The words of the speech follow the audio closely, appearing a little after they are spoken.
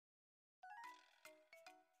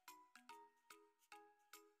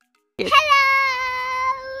Hello!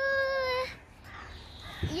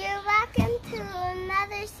 You're welcome to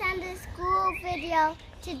another Sunday school video.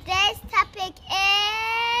 Today's topic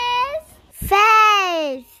is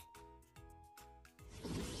faith.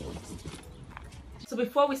 So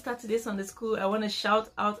before we start today's Sunday school, I want to shout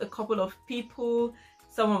out a couple of people,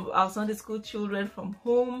 some of our Sunday school children from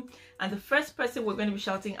home. And the first person we're going to be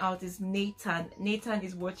shouting out is Nathan. Nathan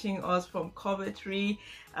is watching us from Coventry,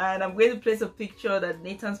 and I'm going to place a picture that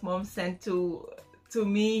Nathan's mom sent to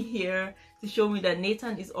me here to show me that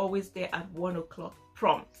Nathan is always there at 1 o'clock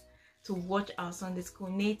prompt to watch our Sunday school.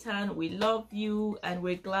 Nathan, we love you and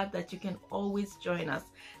we're glad that you can always join us.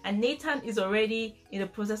 And Nathan is already in the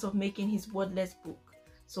process of making his wordless book.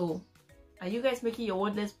 So are you guys making your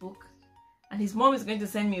wordless book? And his mom is going to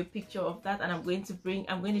send me a picture of that, and I'm going to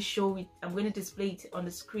show it, I'm going to display it on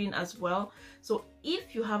the screen as well. So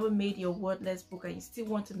if you haven't made your wordless book and you still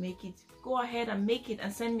want to make it, go ahead and make it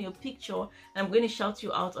and send me a picture, and I'm going to shout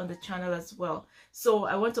you out on the channel as well. So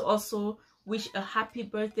I want to also wish a happy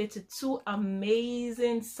birthday to two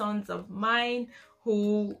amazing sons of mine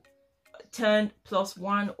who turned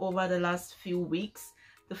 +1 over the last few weeks.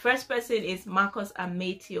 The first person is Marcus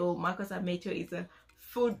Ametio. Marcus Ametio is a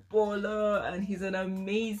footballer and he's an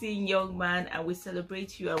amazing young man, and we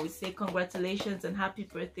celebrate you and we say congratulations and happy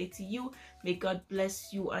birthday to you. May God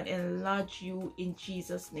bless you and enlarge you in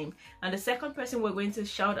Jesus' name. And the second person we're going to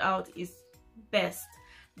shout out is Best.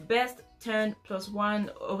 Best turned +1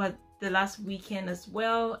 over the last weekend as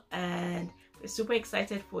well, and we're super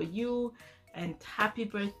excited for you and happy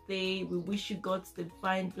birthday. We wish you God's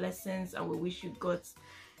divine blessings and we wish you God's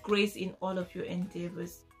grace in all of your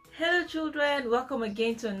endeavors. Hello children, welcome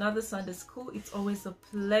again to another Sunday school. It's always a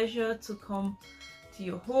pleasure to come to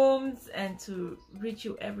your homes and to reach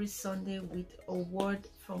you every Sunday with a word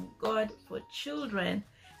from God for children.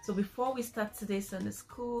 So before we start today's Sunday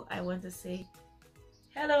school, I want to say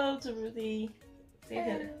hello to Ruthie. Say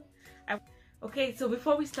hello. Okay, so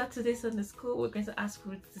before we start today's Sunday school, we're going to ask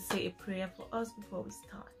Ruth to say a prayer for us before we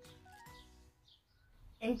start.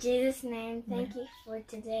 In Jesus' name, thank you for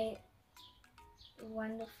today. A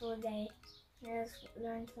wonderful day. Let us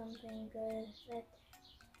learn something good. That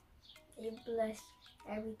you bless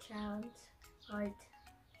every child's heart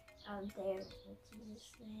out there. In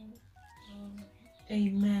Jesus' name,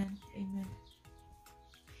 amen. Amen.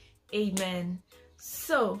 Amen.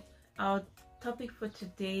 So our topic for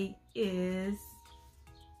today is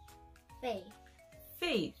faith.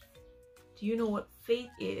 Faith. Do you know what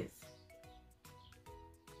faith is?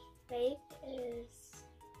 Faith is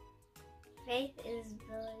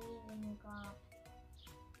believing in God.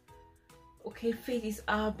 Okay, faith is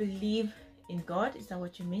our belief in God. Is that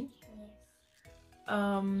what you mean?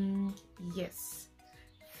 Yes. Yes.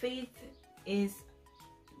 Faith is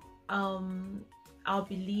our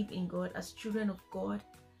belief in God. As children of God,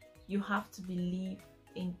 you have to believe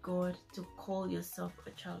in God to call yourself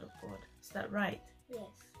a child of God. Is that right? Yes.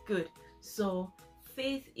 Good. So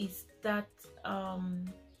faith is that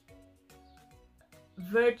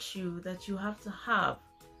virtue that you have to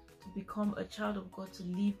become a child of God, to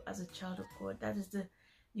live as a child of God. That is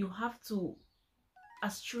you have to,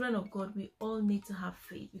 as children of God, we all need to have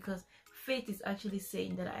faith, because faith is actually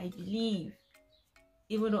saying that I believe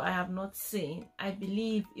even though I have not seen. I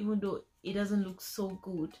believe even though it doesn't look so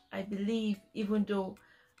good. I believe even though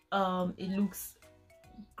it looks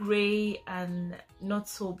gray and not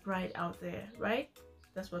so bright out there, right?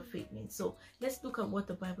 That's what faith means. So let's look at what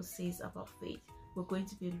the Bible says about faith. We're going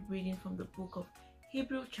to be reading from the book of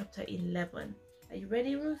Hebrews chapter 11. Are you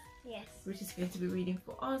ready, Ruth? Yes. Ruth is going to be reading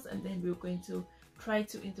for us, and then we're going to try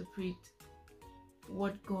to interpret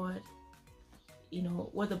what God,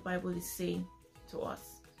 what the Bible is saying to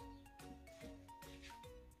us.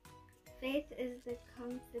 Faith is the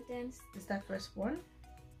confidence. Is that verse 1?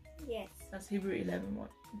 Yes. That's Hebrews 11:1.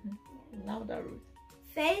 Louder, Ruth.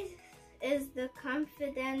 Faith is the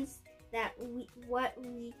confidence that what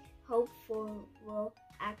we hope for will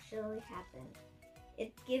actually happen.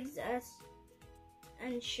 It gives us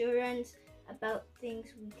assurance about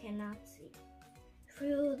things we cannot see.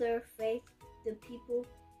 Through their faith, the people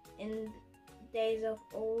in days of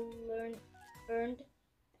old earned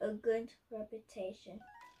a good reputation.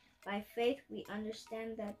 By faith, we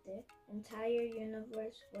understand that the entire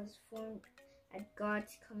universe was formed at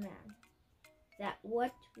God's command, that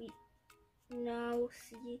what we now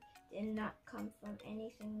see did not come from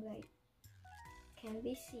anything that can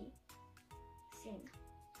be seen.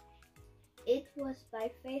 It was by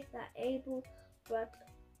faith that Abel brought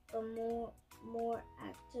a more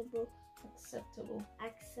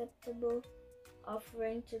acceptable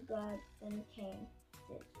offering to God than Cain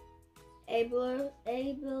did.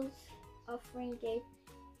 Abel's offering gave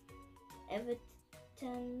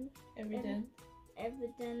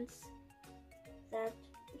evidence that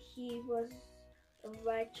he was a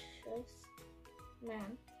righteous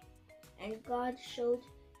man, and God showed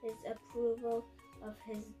his approval of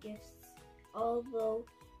his gifts. Although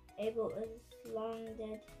Abel is long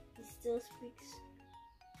dead, he still speaks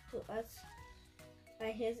to us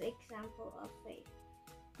by his example of faith.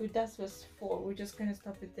 Good, that's verse 4. We're just going to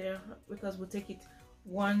stop it there because we'll take it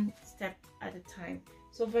one step at a time.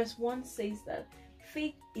 So verse 1 says that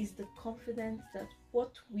faith is the confidence that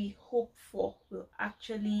what we hope for will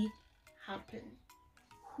actually happen.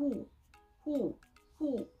 Who? Hope.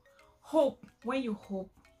 When you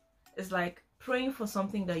hope, it's like praying for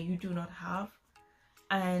something that you do not have,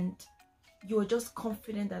 and you're just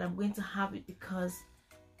confident that I'm going to have it because,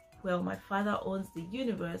 well, my Father owns the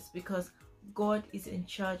universe, because God is in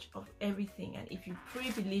charge of everything, and if you pray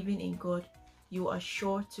believing in God, you are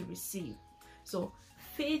sure to receive. So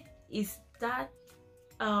faith is that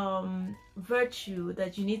virtue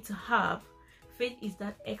that you need to have. Faith is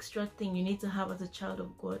that extra thing you need to have as a child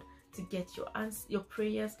of God to get your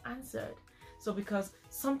prayers answered. So because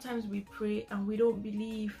sometimes we pray and we don't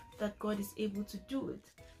believe that God is able to do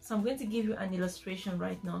it. So I'm going to give you an illustration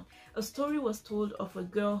right now. A story was told of a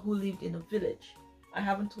girl who lived in a village. I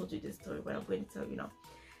haven't told you this story, but I'm going to tell you now.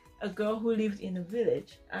 A girl who lived in a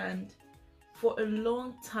village, and for a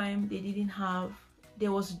long time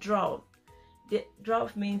there was drought. The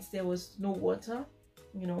drought means there was no water,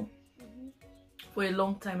 for a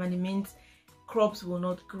long time, and it means crops will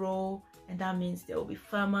not grow, and that means there will be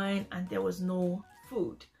famine and there was no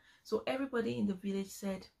food. So everybody in the village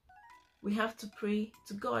said, we have to pray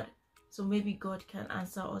to God, so maybe God can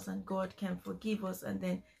answer us and God can forgive us and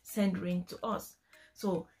then send rain to us.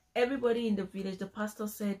 So everybody in the village, the pastor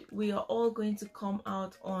said, we are all going to come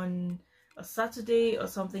out on a Saturday or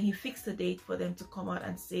something. He fixed a date for them to come out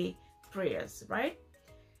and say prayers, right?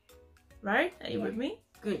 Are you with me?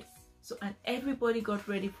 Good. So, and everybody got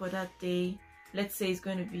ready for that day. Let's say it's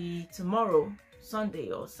going to be tomorrow,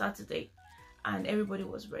 Sunday or Saturday, and everybody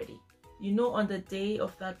was ready. On the day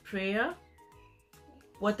of that prayer,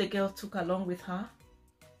 what the girl took along with her?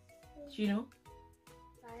 Do you know?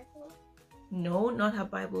 Bible? No, not her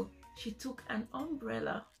Bible. She took an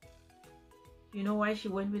umbrella. You know why she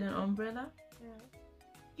went with an umbrella? No.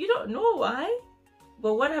 You don't know why?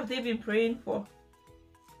 But what have they been praying for?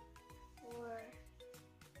 For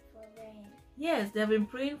rain. Yes, they've been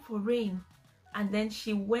praying for rain. And then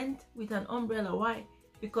she went with an umbrella. Why?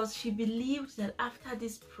 Because she believed that after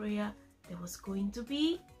this prayer, there was going to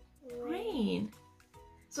be rain.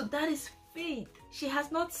 So that is faith. She has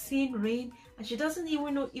not seen rain, and she doesn't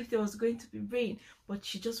even know if there was going to be rain, but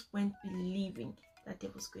she just went believing that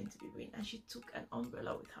there was going to be rain, and she took an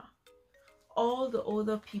umbrella with her. All the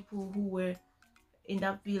other people who were in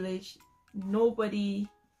that village, nobody,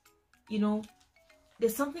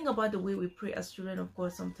 there's something about the way we pray as children of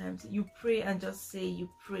God. Sometimes you pray and just say you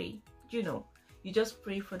pray, you just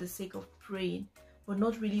pray for the sake of praying, but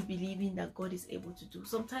not really believing that God is able to do.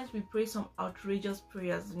 Sometimes we pray some outrageous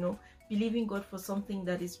prayers, believing God for something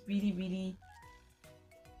that is really, really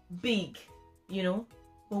big,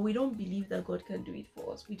 but we don't believe that God can do it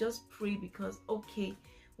for us. We just pray because, okay,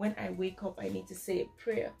 when I wake up, I need to say a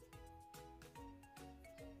prayer.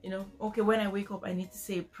 Okay, when I wake up, I need to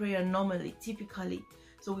say a prayer normally, typically.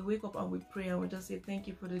 So we wake up and we pray and we just say, thank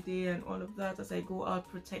you for the day and all of that. As I go out,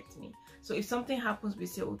 protect me. So if something happens, we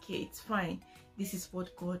say, okay, it's fine. This is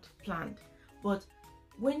what God planned. But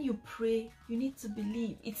when you pray, you need to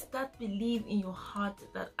believe. It's that belief in your heart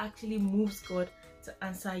that actually moves God to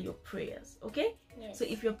answer your prayers, okay? Yes. So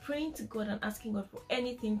if you're praying to God and asking God for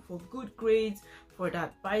anything, for good grades, for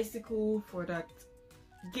that bicycle, for that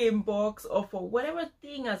game box, or for whatever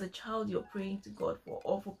thing as a child you're praying to God for,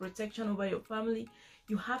 or for protection over your family,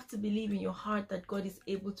 you have to believe in your heart that God is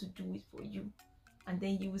able to do it for you, and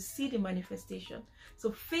then you will see the manifestation.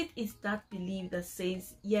 So faith is that belief that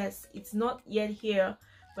says, yes, it's not yet here,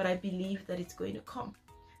 but I believe that it's going to come.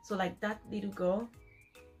 So like that little girl,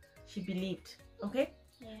 she believed, okay?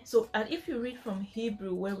 Yes. So, and if you read from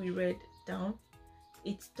Hebrew, where we read down,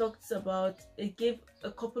 it talks about, it gave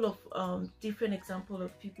a couple of different examples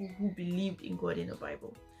of people who believed in God in the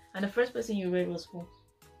Bible. And the first person you read was who?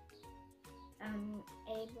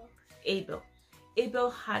 Abel.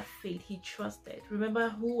 Abel had faith. He trusted. Remember,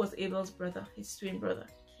 who was Abel's brother? His twin brother?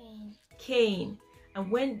 Cain.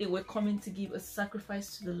 And when they were coming to give a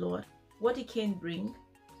sacrifice to the Lord, what did Cain bring?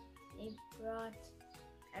 He brought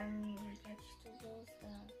vegetables,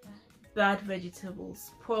 bad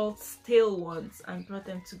vegetables, spoiled, stale ones, and brought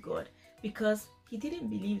them to God, because he didn't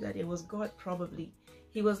believe that it was God. Probably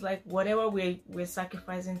he was like, whatever we're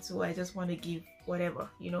sacrificing to, I just want to give whatever,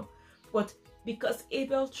 you know. But because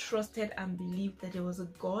Abel trusted and believed that there was a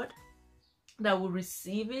God that would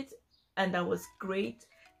receive it, and that was great,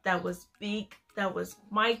 that was big, that was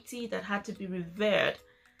mighty, that had to be revered,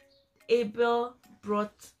 Abel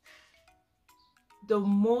brought the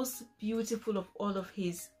most beautiful of all of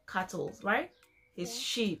his cattle, right? His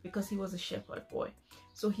sheep, because he was a shepherd boy.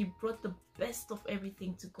 So he brought the best of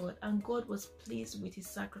everything to God, and God was pleased with his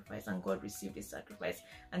sacrifice, and God received his sacrifice.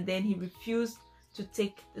 And then he refused to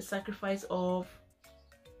take the sacrifice of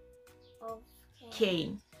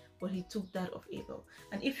Cain, but he took that of Abel.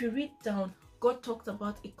 And if you read down, God talked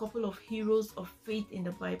about a couple of heroes of faith in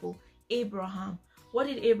the Bible. Abraham. What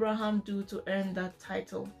did Abraham do to earn that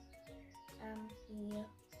title?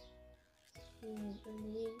 He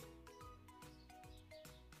believed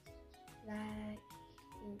that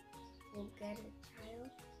he will get a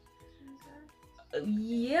child from God.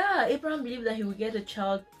 Yeah, Abraham believed that he would get a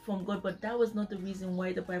child from God, but that was not the reason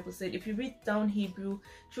why the Bible said. If you read down Hebrew,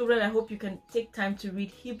 children, I hope you can take time to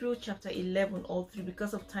read Hebrew chapter 11 all through.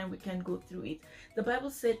 Because of time, we can't go through it. The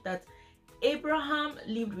Bible said that Abraham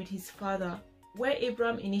lived with his father. Where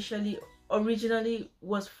Abraham originally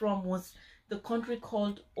was from was the country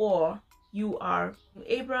called Ur.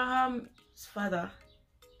 Abraham's father,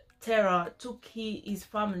 Terah, took his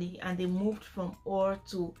family and they moved from Ur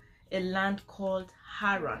to a land called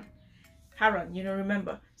Haran. You know,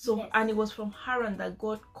 remember? So, yes. And it was from Haran that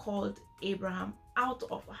God called Abraham out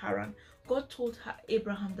of Haran. God told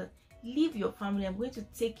Abraham that, leave your family, I'm going to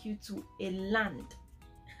take you to a land.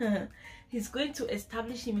 He's going to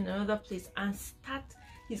establish him in another place and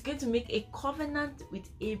he's going to make a covenant with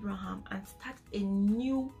Abraham and start a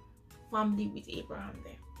new family with Abraham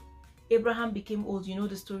there. Abraham became old. You know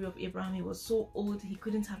the story of Abraham. He was so old he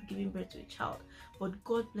couldn't have given birth to a child. But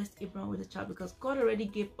God blessed Abraham with a child because God already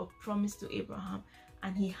gave a promise to Abraham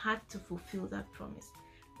and he had to fulfill that promise.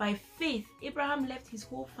 By faith, Abraham left his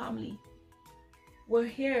whole family. We're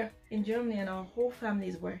here in Germany and our whole family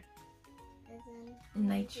is where? In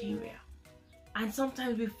Nigeria. And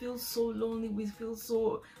sometimes we feel so lonely. We feel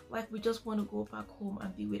so like we just want to go back home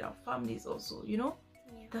and be with our families also, you know?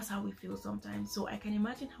 Yeah. That's how we feel sometimes. So I can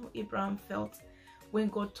imagine how Abraham felt when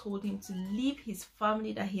God told him to leave his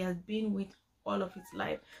family that he has been with all of his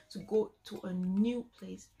life to go to a new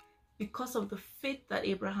place. Because of the faith that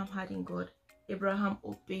Abraham had in God, Abraham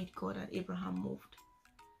obeyed God and Abraham moved.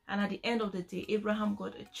 And at the end of the day, Abraham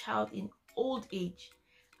got a child in old age.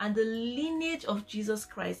 And the lineage of Jesus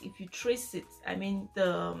Christ, if you trace it, I mean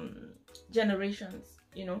the generations,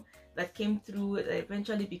 you know, that came through, that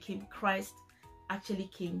eventually became Christ, actually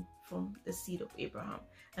came from the seed of Abraham.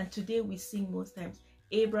 And today we sing most times,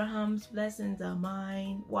 Abraham's blessings are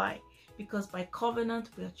mine. Why? Because by covenant,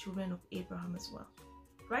 we are children of Abraham as well,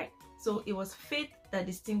 right? So it was faith that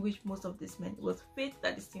distinguished most of these men. It was faith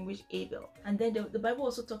that distinguished Abel. And then the Bible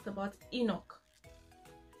also talked about Enoch,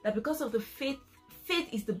 that because of the faith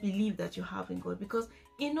is the belief that you have in God, because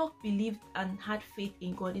Enoch believed and had faith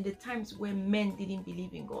in God in the times where men didn't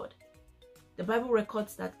believe in God. The Bible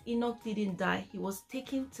records that Enoch didn't die. He was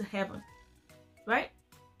taken to heaven, right?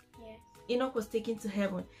 Yes. Enoch was taken to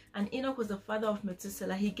heaven, and Enoch was the father of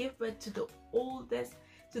Methuselah. He gave birth to the oldest,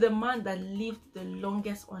 to the man that lived the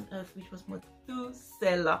longest on earth, which was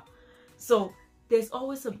Methuselah. So there's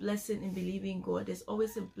always a blessing in believing God. There's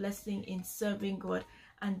always a blessing in serving God.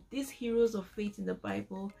 And these heroes of faith in the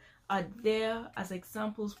Bible are there as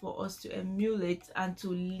examples for us to emulate and to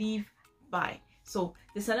live by. So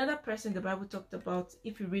there's another person the Bible talked about.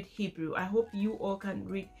 If you read Hebrew, I hope you all can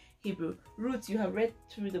read Hebrew. Ruth, you have read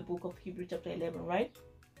through the book of Hebrew chapter 11, right?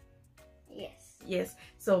 Yes. Yes.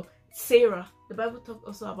 So Sarah, the Bible talked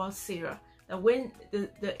also about Sarah, that when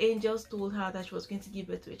the angels told her that she was going to give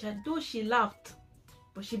birth to a child, though she laughed,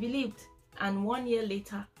 but she believed. And 1 year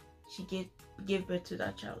later, she gave birth to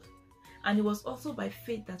that child. And it was also by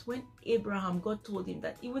faith that when Abraham, God told him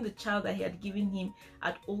that even the child that he had given him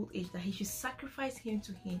at old age, that he should sacrifice him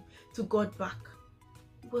to God back.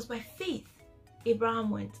 It was by faith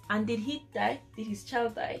Abraham went. And did he die? Did his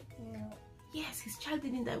child die? No. Yes, his child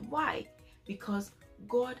didn't die. Why? Because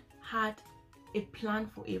God had a plan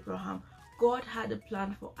for Abraham. God had a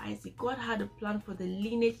plan for Isaac. God had a plan for the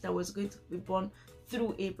lineage that was going to be born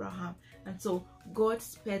through Abraham. And so God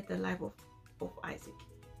spared the life of Isaac.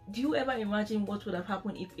 Do you ever imagine what would have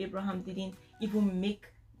happened if Abraham didn't even make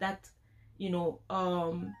that, didn't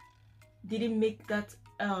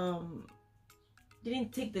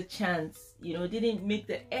take the chance, didn't make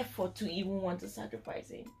the effort to even want to sacrifice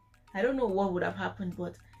him? I don't know what would have happened,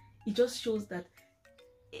 but it just shows that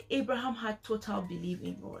Abraham had total belief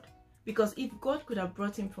in God. Because if God could have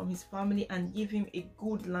brought him from his family and give him a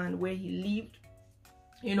good land where he lived,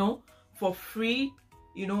 you know, for free,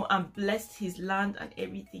 you know, and blessed his land and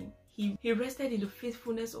everything, he rested in the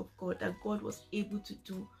faithfulness of God, that God was able to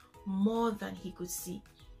do more than he could see.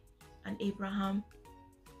 And Abraham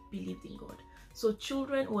believed in God. So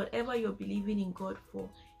children, whatever you're believing in God for,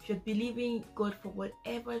 if you're believing God for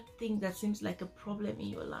whatever thing that seems like a problem in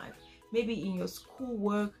your life, maybe in your school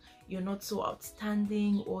work, you're not so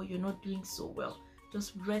outstanding or you're not doing so well,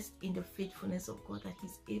 just rest in the faithfulness of God, that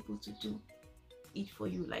he's able to do it for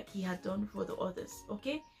you like he had done for the others.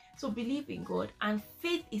 Okay, so believe in God, and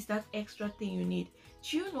faith is that extra thing you need.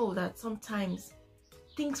 Do you know that sometimes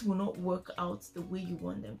things will not work out the way you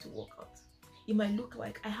want them to work out? It might look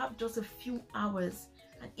like I have just a few hours,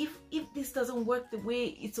 and if this doesn't work the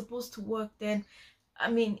way it's supposed to work, then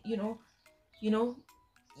I mean, you know,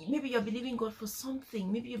 maybe you're believing God for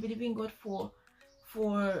something. Maybe you're believing God for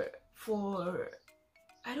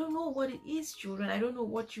I don't know what it is, children. I don't know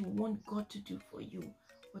what you want God to do for you,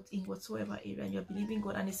 but in whatsoever area, and you're believing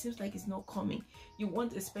God and it seems like it's not coming. You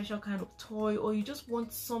want a special kind of toy, or you just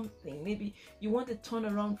want something. Maybe you want a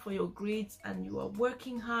turnaround for your grades and you are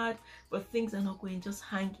working hard, but things are not going. Just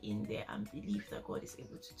hang in there and believe that God is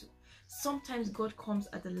able to do. Sometimes God comes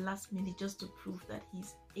at the last minute just to prove that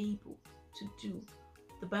he's able to do.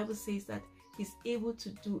 The Bible says that he's able to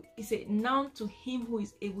do. He said, now to him who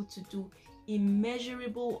is able to do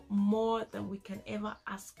immeasurable more than we can ever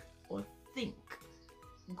ask or think.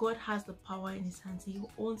 God has the power in his hands. He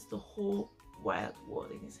owns the whole wide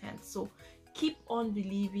world in his hands. So keep on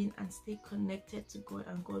believing and stay connected to God,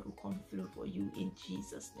 and God will come through for you in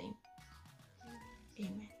Jesus' name.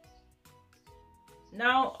 Amen.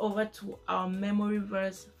 Now over to our memory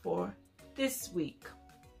verse for this week.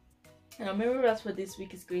 And our memory verse for this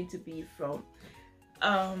week is going to be from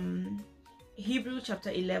Hebrews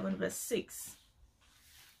chapter 11 verse 6.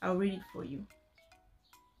 I'll read it for you.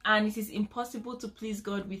 And it is impossible to please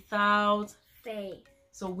God without faith.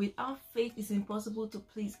 So without faith it's impossible to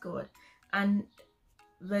please God. And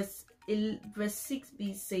verse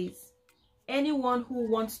 6b says, anyone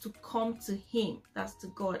who wants to come to him, that's to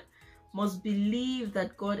God, must believe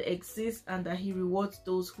that God exists and that he rewards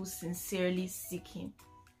those who sincerely seek him.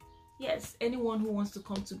 Yes, anyone who wants to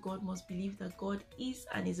come to God must believe that God is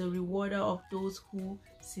and is a rewarder of those who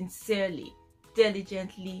sincerely,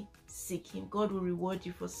 diligently seek him. God will reward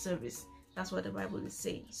you for service. That's what the Bible is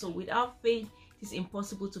saying. So without faith, it is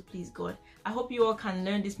impossible to please God. I hope you all can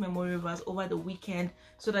learn this memory verse over the weekend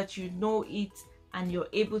so that you know it and you're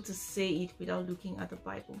able to say it without looking at the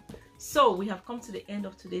Bible. So we have come to the end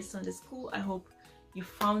of today's Sunday school. I hope you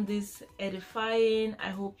found this edifying. I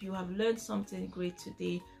hope you have learned something great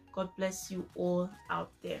today. God bless you all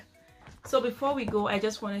out there. So before we go, I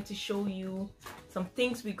just wanted to show you some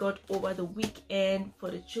things we got over the weekend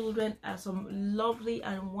for the children, some lovely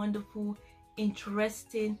and wonderful,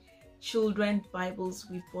 interesting children Bibles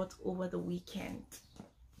we bought over the weekend.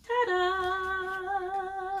 Ta-da!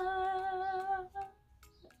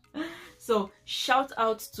 So shout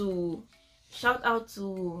out to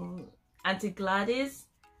Auntie Gladys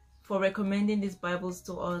for recommending these Bibles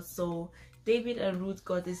to us. So David and Ruth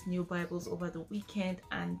got these new Bibles over the weekend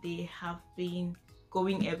and they have been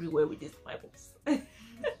going everywhere with these Bibles.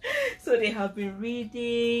 So they have been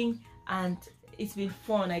reading and it's been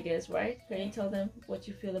fun, I guess, right? Can you tell them what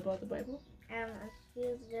you feel about the Bible? It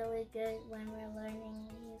feels really good when we're learning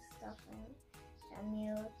new stuff and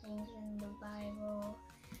new things in the Bible.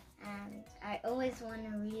 And I always want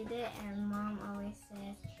to read it, and Mom always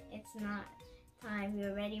says it's not time. We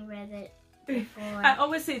already read it before. I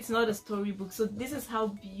always say it's not a storybook. So this is how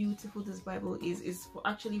beautiful this Bible is. It's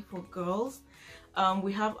actually for girls.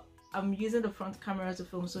 I'm using the front camera to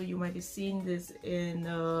film, so you might be seeing this in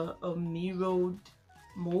a mirrored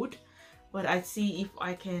mode, but I see if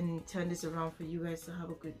I can turn this around for you guys to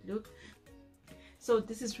have a good look. So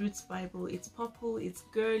this is Ruth's Bible. It's purple, it's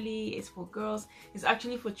girly, it's for girls. It's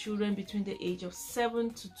actually for children between the age of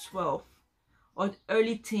 7 to 12 or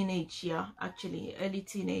early teenage. Yeah, actually early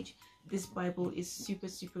teenage. This Bible is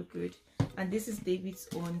super good. And this is David's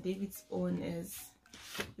own. David's own is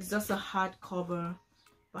just a hardcover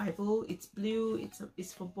Bible. It's blue.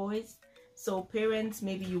 It's for boys. So parents,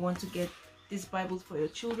 maybe you want to get this Bible for your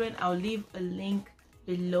children. I'll leave a link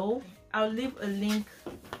below. I'll leave a link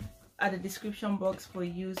at the description box for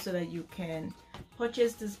you so that you can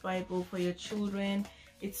purchase this Bible for your children.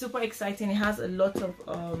 It's super exciting. It has a lot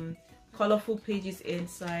of colorful pages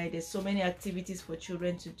inside. There's so many activities for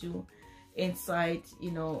children to do inside. You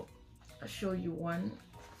know, I'll show you one.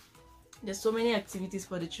 There's so many activities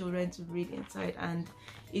for the children to read inside, and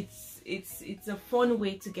it's a fun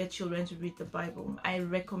way to get children to read the Bible. I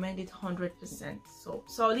recommend it 100%. So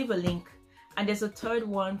I'll leave a link. And there's a third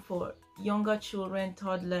one for younger children,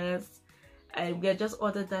 toddlers, and we have just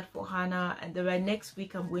ordered that for Hannah. And then next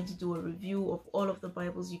week I'm going to do a review of all of the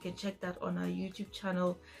Bibles. You can check that on our YouTube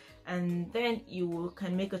channel, and then you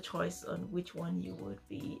can make a choice on which one you would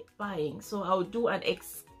be buying. So I'll do an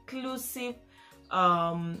exclusive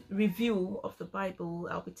review of the Bible.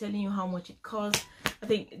 I'll be telling you how much it costs. I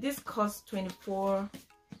think this costs 24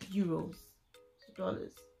 euros,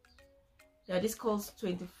 dollars. Yeah, this costs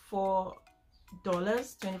 $24,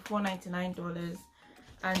 $24.99,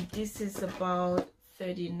 and this is about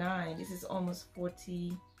 39. This is almost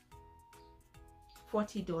 $40,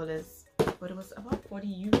 but it was about 40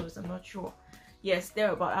 euros. I'm not sure. Yes,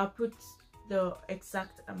 thereabout. I'll put the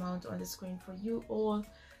exact amount on the screen for you all.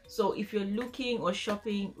 So if you're looking or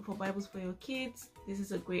shopping for Bibles for your kids, this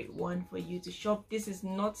is a great one for you to shop. This is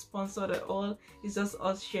not sponsored at all. It's just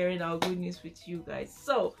us sharing our good news with you guys.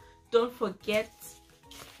 So don't forget,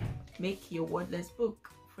 make your wordless book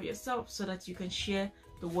for yourself so that you can share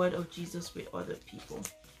the word of Jesus with other people.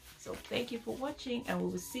 So thank you for watching, and we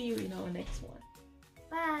will see you in our next one.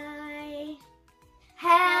 Bye.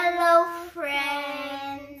 Hello,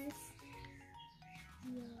 friends.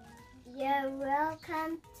 You're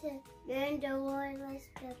welcome to learn the wordless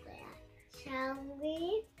book, shall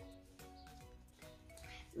we?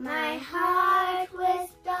 My heart was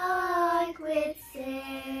dark with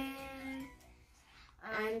sin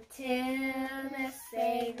until the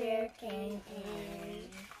Savior came in.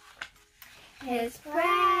 His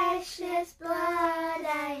precious blood,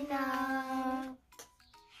 I know,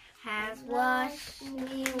 has washed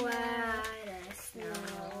me white as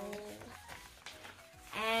snow.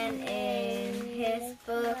 And in His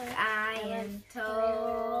book I am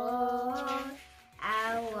told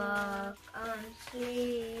I walk on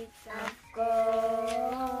streets of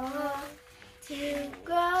gold to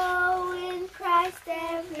grow in Christ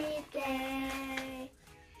every day.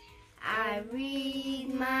 I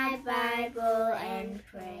read my Bible and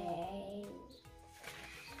pray.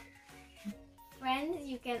 Friends,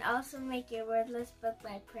 you can also make your wordless book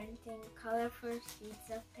by printing colorful sheets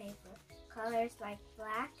of paper. Colors like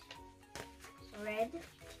black, red,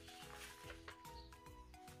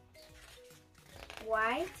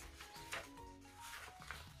 white,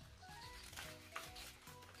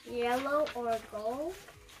 yellow or gold,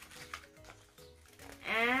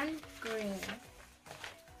 and green.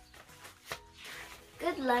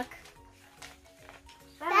 Good luck.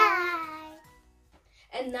 Bye.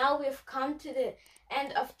 And now we've come to the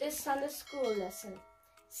end of this Sunday school lesson.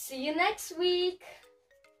 See you next week.